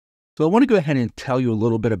So I want to go ahead and tell you a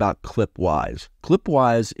little bit about Clipwise.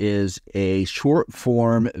 Clipwise is a short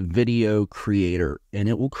form video creator, and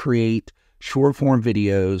it will create short form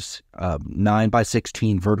videos,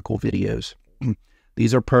 9:16 vertical videos.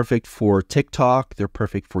 These are perfect for TikTok. They're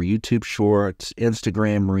perfect for YouTube Shorts,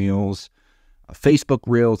 Instagram Reels, Facebook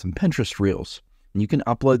Reels, and Pinterest Reels. And you can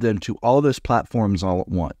upload them to all those platforms all at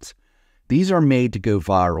once. These are made to go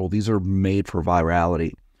viral. These are made for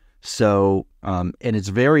virality. So, and it's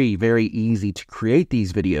very, very easy to create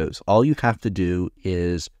these videos. All you have to do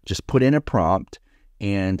is just put in a prompt,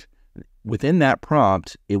 and within that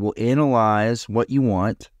prompt, it will analyze what you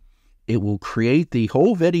want. It will create the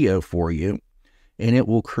whole video for you, and it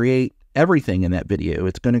will create everything in that video.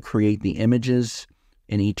 It's going to create the images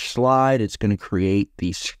in each slide. It's going to create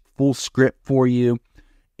the full script for you,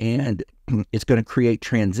 and it's going to create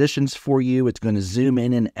transitions for you. It's going to zoom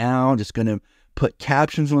in and out. It's going to put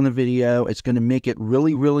captions on the video. It's going to make it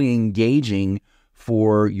really, really engaging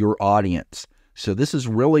for your audience. So this is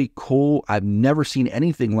really cool. I've never seen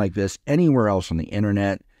anything like this anywhere else on the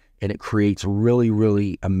internet, and it creates really,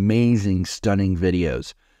 really amazing, stunning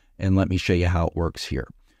videos. And let me show you how it works here.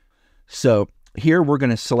 So here we're going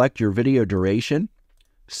to select your video duration.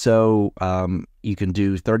 So you can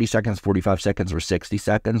do 30 seconds, 45 seconds, or 60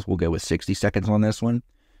 seconds. We'll go with 60 seconds on this one.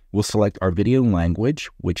 We'll select our video language,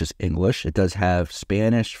 which is English. It does have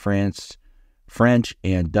Spanish, French,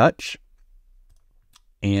 and Dutch.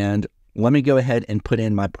 And let me go ahead and put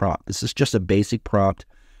in my prompt. This is just a basic prompt.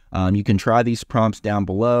 You can try these prompts down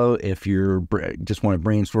below if you just want to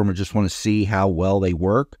brainstorm or just want to see how well they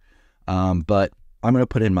work. But I'm going to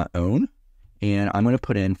put in my own, and I'm going to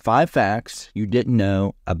put in 5 facts you didn't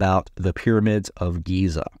know about the pyramids of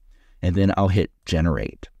Giza. And then I'll hit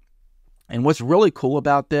generate. And what's really cool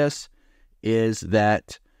about this is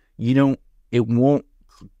that it won't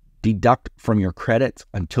deduct from your credits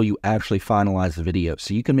until you actually finalize the video.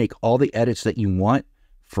 So you can make all the edits that you want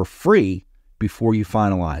for free before you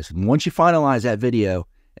finalize. And once you finalize that video,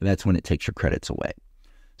 that's when it takes your credits away.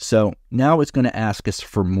 So now it's going to ask us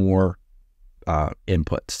for more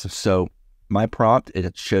inputs. So my prompt,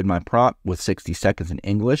 it showed my prompt with 60 seconds in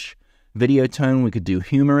English. Video tone, we could do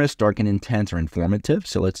humorous, dark and intense, or informative.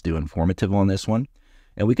 So let's do informative on this one.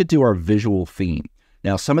 And we could do our visual theme.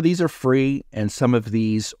 Now, some of these are free and some of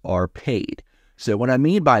these are paid. So what I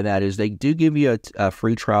mean by that is they do give you a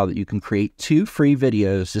free trial that you can create 2 free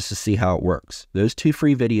videos just to see how it works. Those 2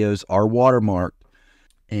 free videos are watermarked,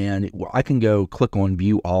 and I can go click on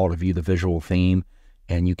view all to view the visual theme,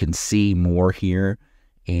 and you can see more here,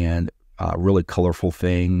 and really colorful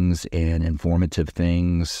things and informative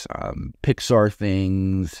things, Pixar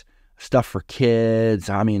things, stuff for kids.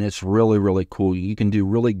 I mean, it's really, really cool. You can do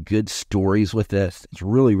really good stories with this. It's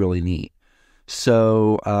really, really neat.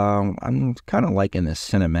 So I'm kind of liking this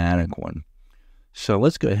cinematic one. So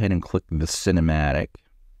let's go ahead and click the cinematic.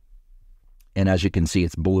 And as you can see,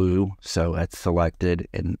 it's blue. So that's selected.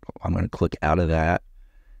 And I'm going to click out of that.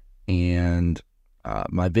 And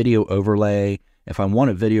my video overlay. If I want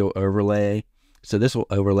a video overlay, so this will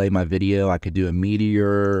overlay my video. I could do a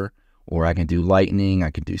meteor, or I can do lightning. I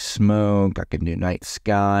can do smoke. I can do night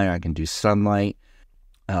sky. I can do sunlight.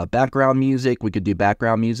 Background music. We could do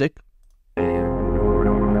background music.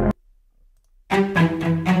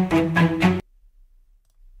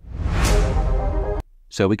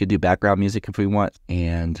 So we could do background music if we want.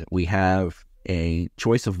 And we have a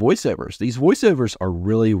choice of voiceovers. These voiceovers are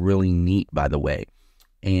really, really neat, by the way.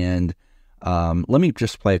 And let me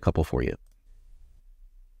just play a couple for you.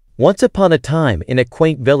 Once upon a time, in a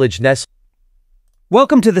quaint village nest.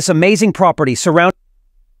 Welcome to this amazing property surrounded.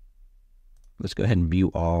 Let's go ahead and view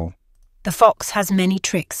all. The fox has many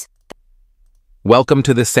tricks. Welcome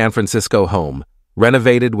to this San Francisco home,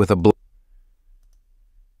 renovated with a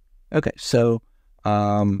Okay, so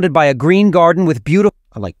surrounded by a green garden with beautiful.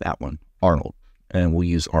 I like that one, Arnold, and we'll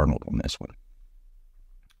use Arnold on this one.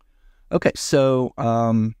 Okay, so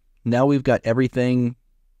now we've got everything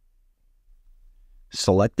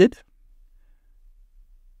selected.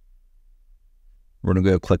 We're going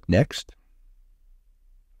to go click next.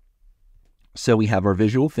 So we have our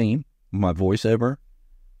visual theme, my voiceover,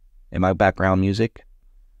 and my background music,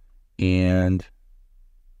 and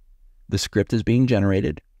the script is being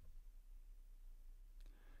generated.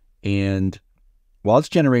 And while it's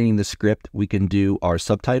generating the script, we can do our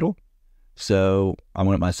subtitle. So I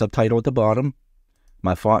want my subtitle at the bottom,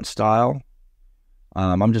 my font style.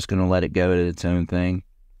 I'm just going to let it go to its own thing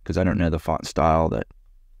because I don't know the font style that,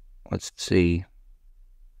 let's see,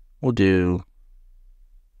 we'll do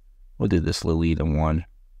this Lolita one.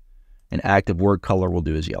 And active word color we'll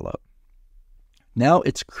do is yellow. Now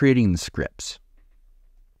it's creating the scripts.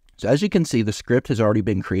 So as you can see, the script has already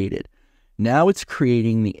been created. Now it's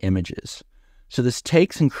creating the images. So this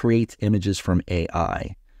takes and creates images from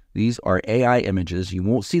AI. These are AI images. You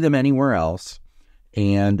won't see them anywhere else.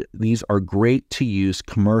 And these are great to use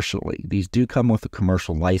commercially. These do come with a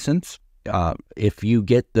commercial license. If you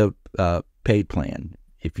get the paid plan,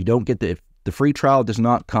 if you don't get the free trial does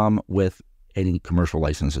not come with any commercial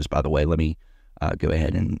licenses, by the way. Let me go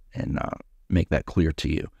ahead and make that clear to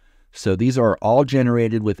you. So these are all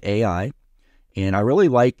generated with AI, and I really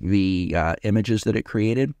like the images that it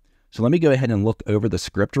created. So let me go ahead and look over the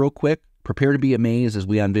script real quick. Prepare to be amazed as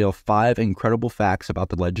we unveil 5 incredible facts about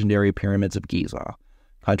the legendary pyramids of Giza.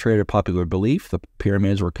 Contrary to popular belief, the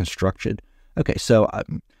pyramids were constructed. Okay, so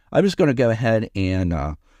I'm just going to go ahead and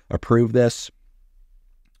approve this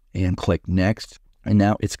and click next. And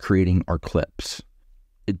now it's creating our clips.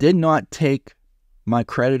 It did not take my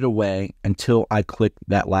credit away until I clicked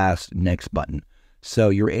that last next button. So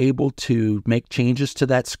you're able to make changes to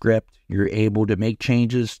that script. You're able to make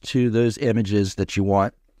changes to those images that you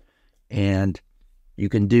want. And you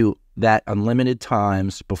can do that unlimited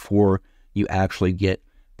times before you actually get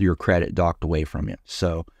your credit docked away from you.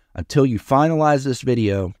 So until you finalize this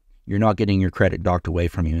video, you're not getting your credit docked away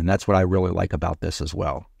from you. And that's what I really like about this as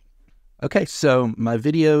well. Okay, so my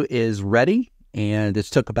video is ready, and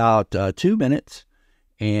this took about 2 minutes.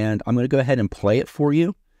 And I'm going to go ahead and play it for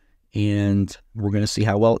you, and we're going to see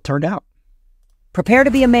how well it turned out. Prepare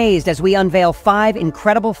to be amazed as we unveil 5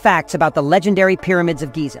 incredible facts about the legendary pyramids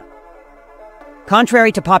of Giza.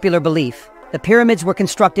 Contrary to popular belief, the pyramids were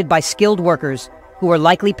constructed by skilled workers who were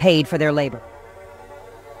likely paid for their labor.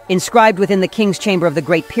 Inscribed within the King's Chamber of the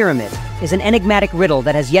Great Pyramid is an enigmatic riddle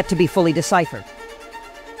that has yet to be fully deciphered.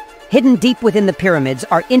 Hidden deep within the pyramids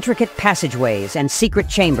are intricate passageways and secret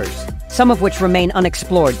chambers, some of which remain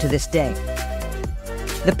unexplored to this day.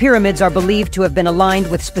 The pyramids are believed to have been aligned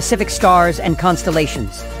with specific stars and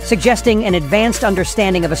constellations, suggesting an advanced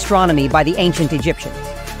understanding of astronomy by the ancient Egyptians.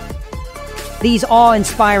 These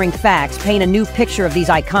awe-inspiring facts paint a new picture of these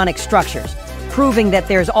iconic structures, proving that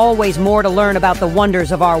there's always more to learn about the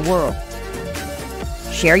wonders of our world.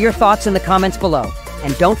 Share your thoughts in the comments below,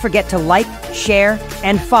 and don't forget to like, share,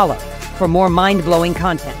 and follow for more mind-blowing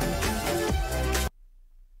content.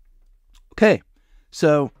 Okay,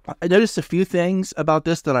 so I noticed a few things about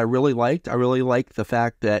this that I really liked. I really liked the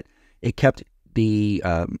fact that it kept the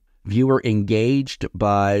viewer engaged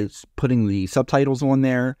by putting the subtitles on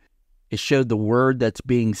there. It showed the word that's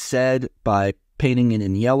being said by painting it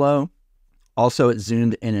in yellow. Also, it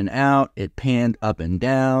zoomed in and out. It panned up and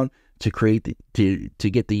down to create to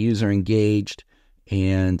get the user engaged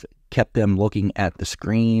and kept them looking at the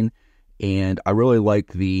screen. And I really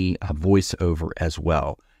like the voiceover as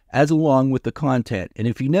well, as along with the content. And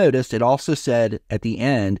if you noticed, it also said at the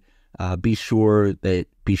end, be sure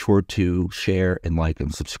to share and like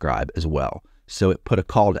and subscribe as well. So it put a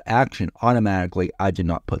call to action automatically. I did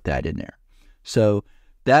not put that in there. So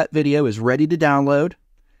that video is ready to download,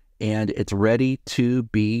 and it's ready to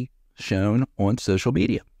be shown on social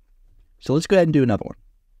media. So let's go ahead and do another one.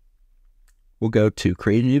 We'll go to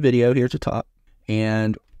create a new video here at the top,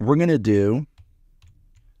 and we're going to do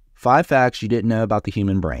 5 facts you didn't know about the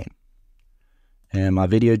human brain. And my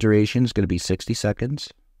video duration is going to be 60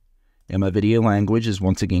 seconds. And my video language is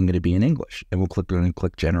once again going to be in English. And we'll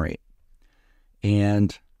click generate.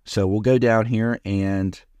 And so we'll go down here,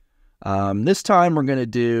 and this time we're going to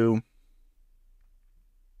do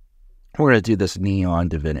this neon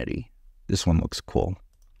divinity. This one looks cool.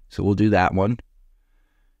 So we'll do that one.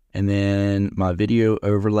 And then my video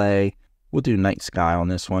overlay, we'll do night sky on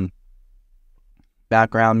this one.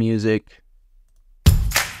 Background music.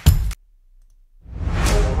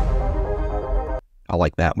 I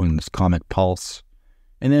like that one, this Comic Pulse.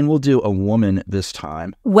 And then we'll do a woman this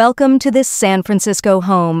time. Welcome to this San Francisco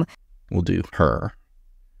home. We'll do her.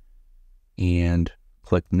 And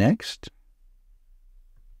click next.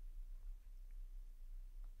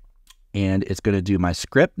 And it's going to do my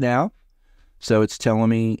script now. So it's telling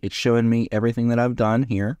me, it's showing me everything that I've done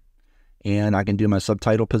here. And I can do my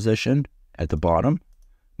subtitle position at the bottom.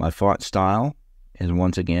 My font style is,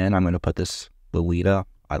 once again, I'm going to put this Lolita.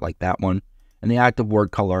 I like that one. And the active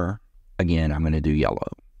word color, again, I'm going to do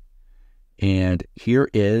yellow. And here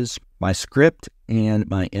is my script and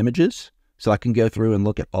my images. So I can go through and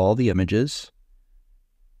look at all the images.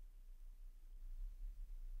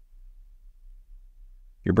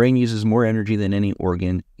 Your brain uses more energy than any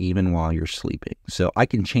organ, even while you're sleeping. So I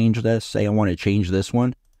can change this. Say I want to change this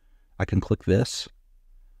one. I can click this.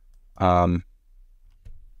 I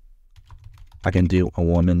can do a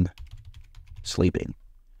woman sleeping.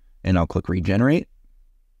 And I'll click regenerate.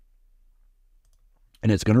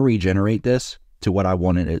 and it's going to regenerate this to what I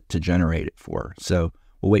wanted it to generate it for. So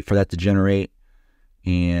we'll wait for that to generate,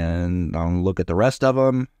 and I'll look at the rest of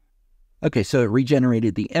them. Okay, so it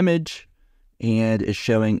regenerated the image and is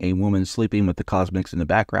showing a woman sleeping with the cosmetics in the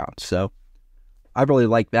background. So I really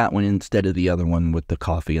like that one instead of the other one with the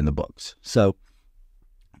coffee and the books. So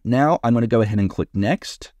now I'm going to go ahead and click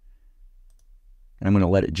next. And I'm going to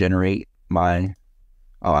let it generate my,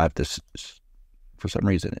 oh, I have to, for some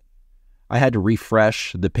reason, I had to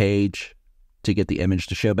refresh the page to get the image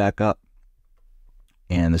to show back up.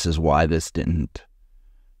 And this is why this didn't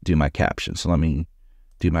do my captions. So let me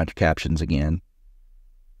do my captions again.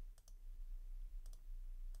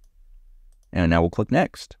 And now we'll click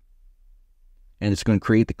next. And it's going to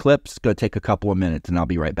create the clips. It's going to take a couple of minutes, and I'll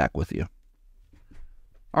be right back with you.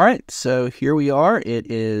 All right, so here we are.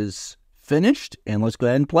 It is finished, and let's go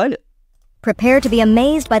ahead and play it. Prepare to be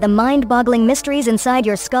amazed by the mind-boggling mysteries inside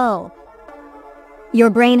your skull. Your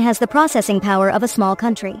brain has the processing power of a small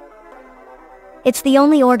country. It's the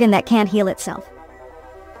only organ that can't heal itself.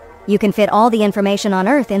 You can fit all the information on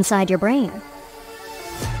Earth inside your brain.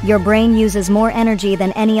 Your brain uses more energy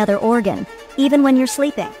than any other organ, even when you're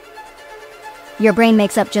sleeping. Your brain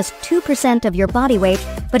makes up just 2% of your body weight,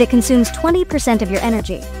 but it consumes 20% of your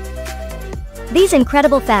energy. These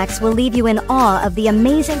incredible facts will leave you in awe of the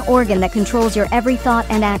amazing organ that controls your every thought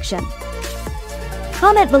and action.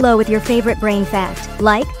 Comment below with your favorite brain fact.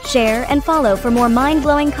 Like, share, and follow for more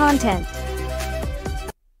mind-blowing content.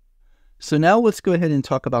 So now let's go ahead and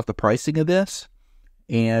talk about the pricing of this.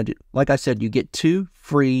 And like I said, you get 2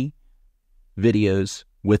 free videos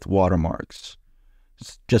with watermarks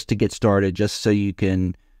just to get started, just so you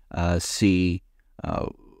can see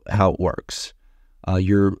how it works.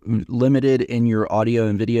 You're limited in your audio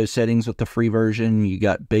and video settings with the free version. You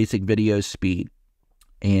got basic video speed,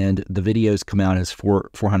 and the videos come out as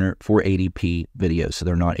 480p videos, so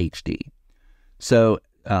they're not HD. So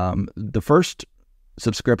the first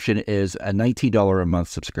subscription is a $19 a month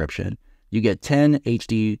subscription. You get 10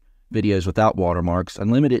 HD videos without watermarks,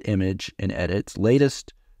 unlimited image and edits,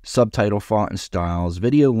 latest subtitle font and styles,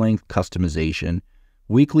 video length customization,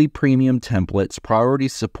 weekly premium templates, priority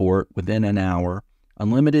support within an hour,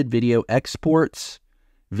 unlimited video exports,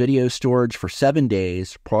 video storage for 7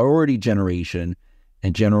 days, priority generation,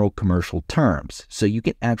 and general commercial terms. So you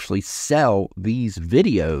can actually sell these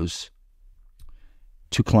videos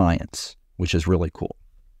to clients, which is really cool.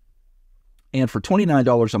 And for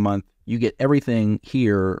 $29 a month, you get everything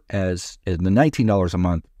here as the $19 a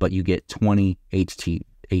month, but you get 20 HT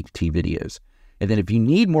videos. And then if you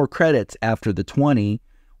need more credits after the 20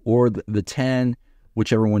 or the 10,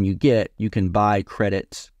 whichever one you get, you can buy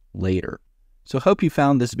credits later. So hope you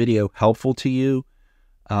found this video helpful to you.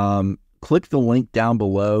 Click the link down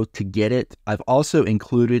below to get it. I've also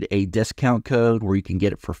included a discount code where you can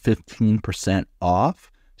get it for 15%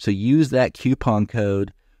 off. So use that coupon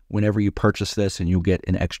code whenever you purchase this, and you'll get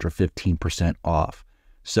an extra 15% off.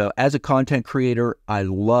 So as a content creator, I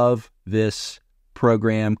love this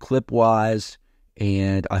program, Clipwise,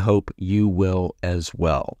 and I hope you will as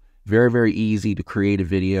well. Very, very easy to create a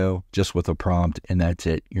video just with a prompt, and that's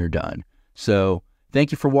it. You're done. So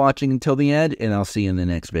thank you for watching until the end, and I'll see you in the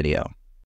next video.